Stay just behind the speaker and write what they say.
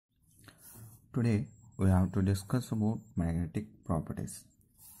Today we have to discuss about magnetic properties.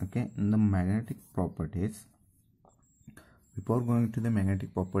 Okay, in the magnetic properties, before going to the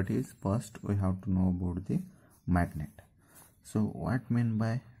magnetic properties, first we have to know about the magnet. So what mean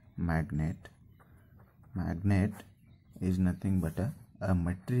by magnet? Magnet is nothing but a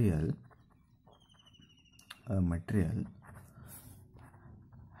material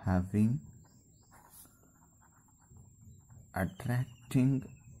having attracting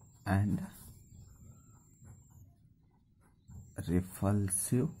and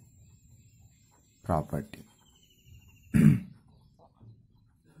repulsive property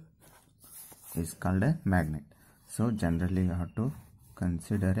is called a magnet. So generally you have to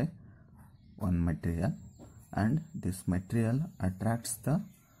consider one material, and this material attracts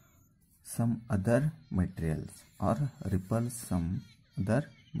some other materials or repels some other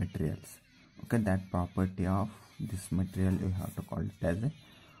materials. Okay, that property of this material you have to call it as a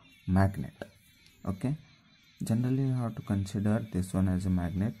magnet. Okay, generally you have to consider this one as a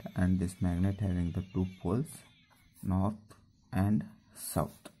magnet, and this magnet having the two poles, north and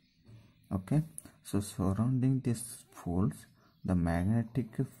south. Okay, so surrounding these poles the magnetic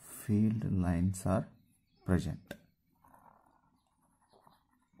field lines are present.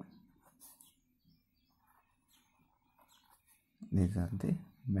 These are the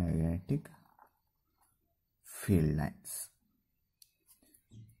magnetic field lines.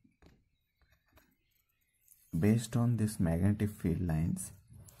 Based on this magnetic field lines,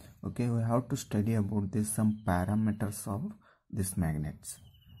 okay, we have to study about this some parameters of these magnets.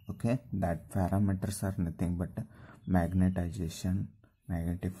 Okay, that parameters are nothing but magnetization,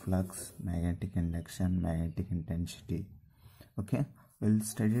 magnetic flux, magnetic induction, magnetic intensity. Okay, we'll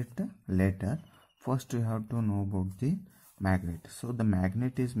study it later. First we have to know about the magnet. So the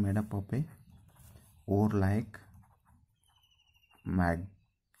magnet is made up of a ore like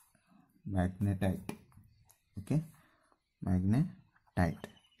magnetite. Okay, magnetite,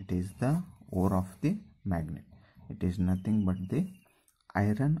 it is the ore of the magnet. It is nothing but the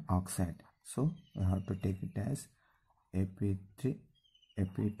iron oxide. So we have to take it as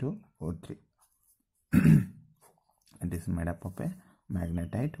Ap2O3. It is made up of a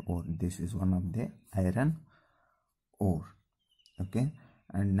magnetite ore. This is one of the iron ore. Okay,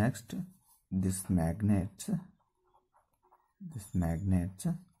 and next this magnets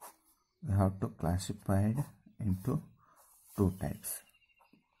we have to classify it into two types.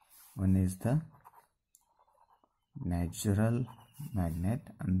 One is the natural magnet,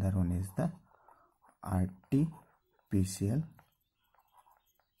 another one is the artificial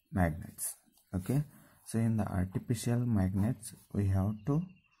magnets. Okay, so in the artificial magnets we have to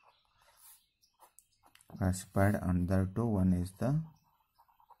classify under two. One is the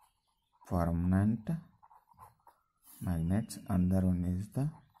permanent magnets, another one is the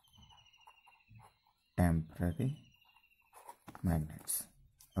temporary magnets.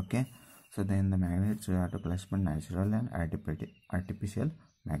 Okay, so then the magnets we have to classify natural and artificial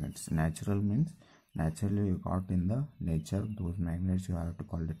magnets. Natural means naturally you got in the nature, those magnets you have to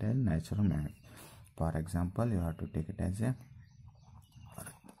call it a natural magnet. For example, you have to take it as a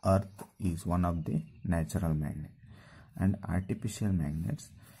earth is one of the natural magnet. And artificial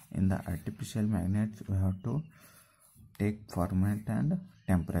magnets, in the artificial magnets we have to take permanent and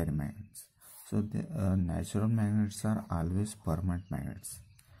temporary magnets. So the natural magnets are always permanent magnets,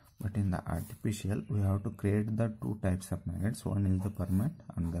 but in the artificial we have to create the two types of magnets. One is the permanent,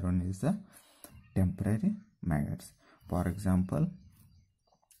 another one is the temporary magnets. For example,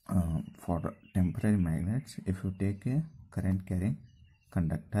 for temporary magnets, if you take a current carrying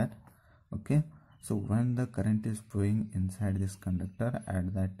conductor, okay, so when the current is flowing inside this conductor,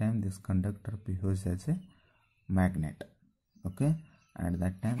 at that time this conductor behaves as a magnet. Okay, at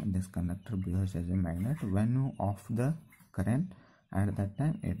that time this conductor behaves as a magnet. When you off the current, at that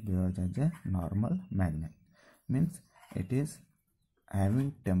time it behaves as a normal magnet, means it is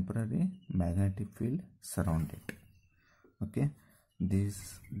having temporary magnetic field surround it. Okay,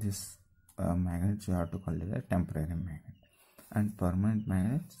 this magnets you have to call it a temporary magnet. And permanent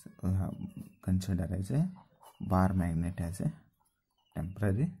magnets we have consider as a bar magnet as a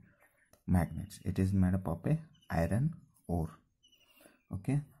temporary magnets. It is made up of a iron ore.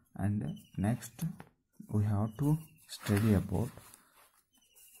 Okay, and next we have to study about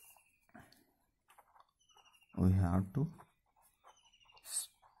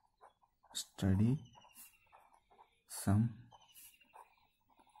some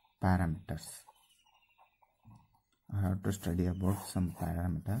parameters. I have to study about some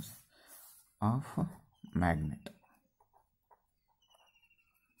parameters of magnet.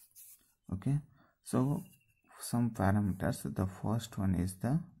 Okay, so some parameters. The first one is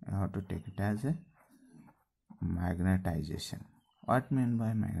you have to take it as a magnetization. What mean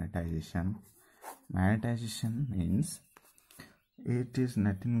by magnetization? Magnetization means it is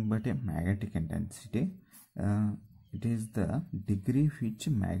nothing but a magnetic intensity. It is the degree which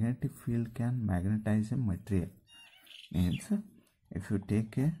magnetic field can magnetize a material. Means if you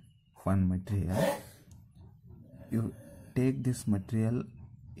take one material, you take this material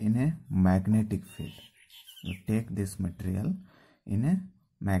in a magnetic field. You take this material in a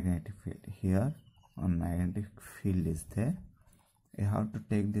magnetic field. Here on magnetic field is there. You have to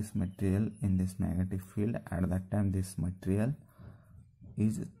take this material in this magnetic field. At that time this material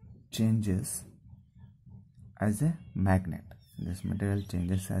changes as a magnet. This material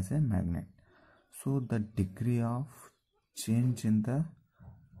changes as a magnet. So the degree of change in the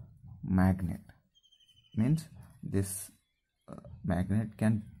magnet means this magnet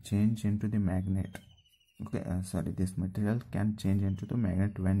can change into the magnet. Okay, this material can change into the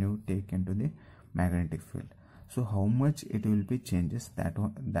magnet when you take into the magnetic field. So how much it will be changes, that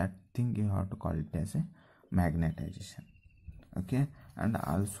thing you have to call it as a magnetization. Okay, and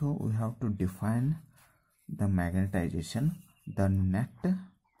also we have to define the magnetization. The net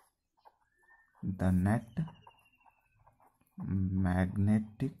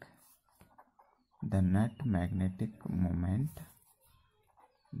magnetic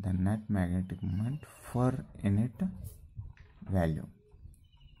moment for unit value.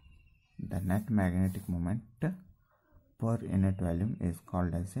 The net magnetic moment per unit volume is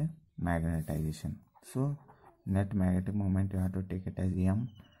called as a magnetization. So net magnetic moment you have to take it as m.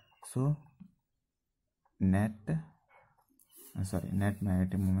 So net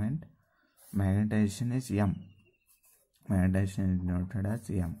magnetic moment, magnetization is m. Magnetization is denoted as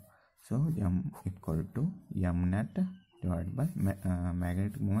m. So m equal to m net divided by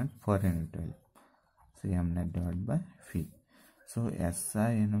magnetic moment per unit value. So m net divided by phi. So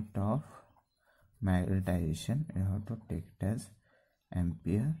SI unit of magnetization you have to take it as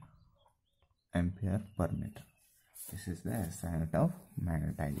ampere per meter. This is the SI unit of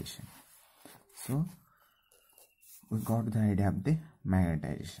magnetization. So we got the idea of the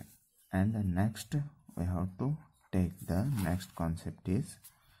magnetization, and the next we have to take the next concept is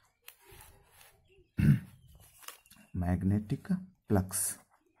magnetic flux.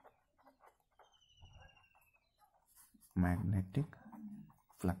 Magnetic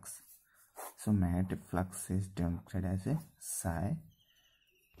flux. So magnetic flux is denoted as a psi,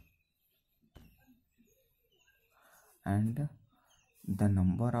 and the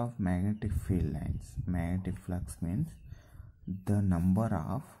number of magnetic field lines. Magnetic flux means the number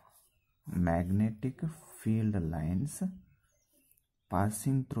of magnetic field lines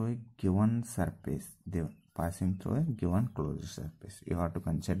passing through a given surface, passing through a given closed surface. You have to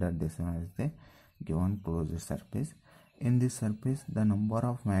consider this one as the given closed surface. In this surface, the number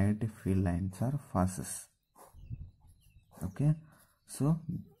of magnetic field lines are phases. Okay, so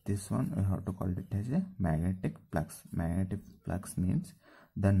this one we have to call it as a magnetic flux. Magnetic flux means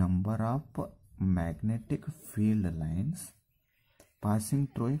the number of magnetic field lines passing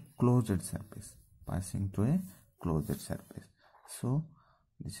through a closed surface. So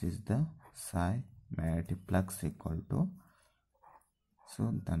this is the psi magnetic flux equal to,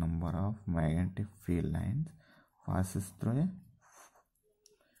 so the number of magnetic field lines passes through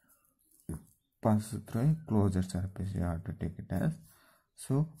a closed surface. You have to take it as,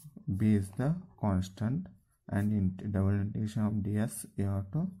 so B is the constant, and in double integration of ds you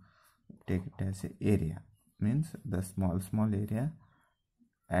have to take it as a area. Means the small area,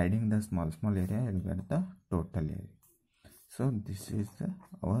 adding the small area you get the total area. So this is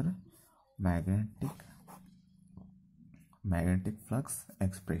our magnetic flux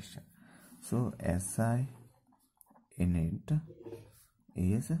expression. So SI unit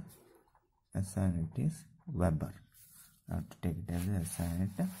is Weber. I have to take it as a SI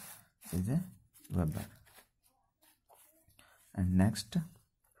unit is a Weber. And next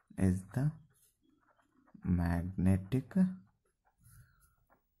is the magnetic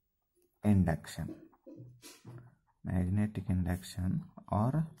induction. Magnetic induction,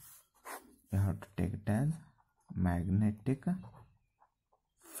 or you have to take it as magnetic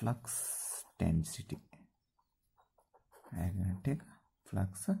flux density. Magnetic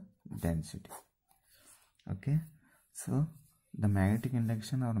flux density. Okay, so the magnetic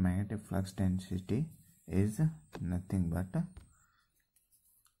induction or magnetic flux density is nothing but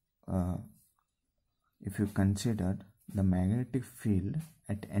if you consider the magnetic field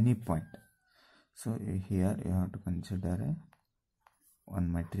at any point. So here you have to consider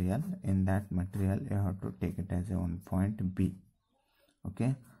one material. In that material you have to take it as a one point B.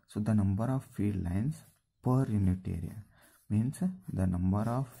 Okay, so the number of field lines per unit area, means the number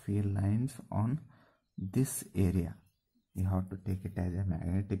of field lines on this area. You have to take it as a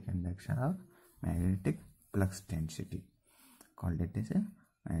magnetic induction or magnetic flux density, called it as a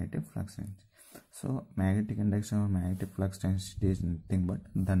magnetic flux density. So magnetic induction or magnetic flux density is nothing but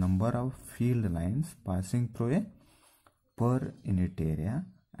the number of field lines passing through a per unit area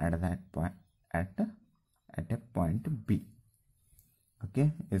at that point at a point B.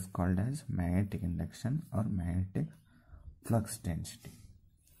 Okay, is called as magnetic induction or magnetic flux density.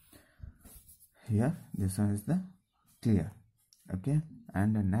 Here this one is the clear. Okay,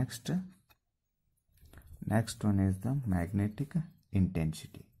 and the next one is the magnetic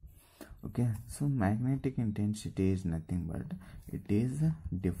intensity. Okay, so magnetic intensity is nothing but it is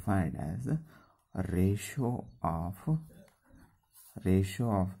defined as a ratio of the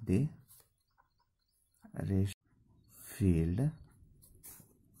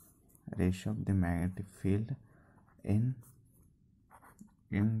magnetic field in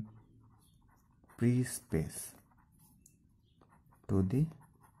free space to the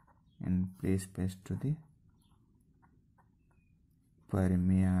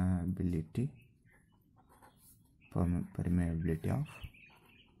permeability of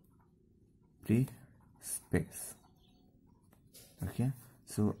free space. Okay,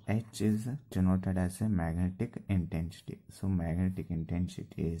 so H is denoted as a magnetic intensity. So magnetic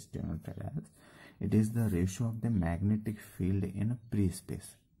intensity is denoted as it is the ratio of the magnetic field in free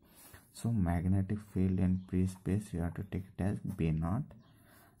space. So magnetic field in free space you have to take it as B naught,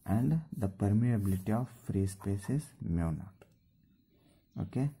 and the permeability of free space is mu naught.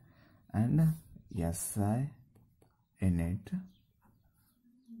 Okay, and SI in it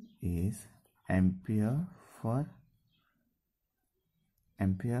is ampere for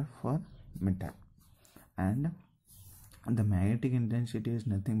meter, and the magnetic intensity is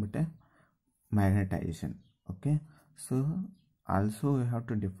nothing but a magnetization. Okay, so also we have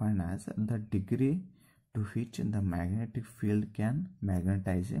to define as the degree to which the magnetic field can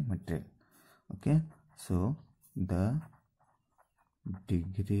magnetize a material. Okay, so the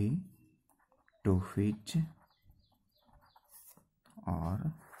degree to which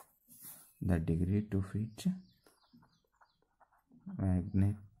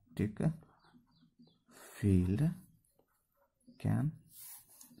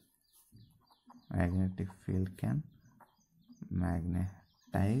magnetic field can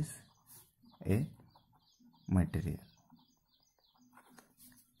magnetize a material,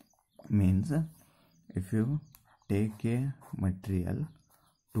 means if you take a material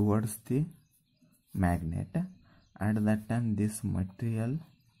towards the magnet, at that time this material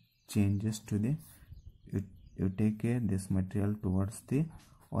changes to the you take this material towards the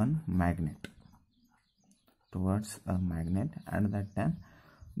magnet, at that time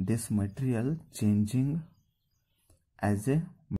this material changing as a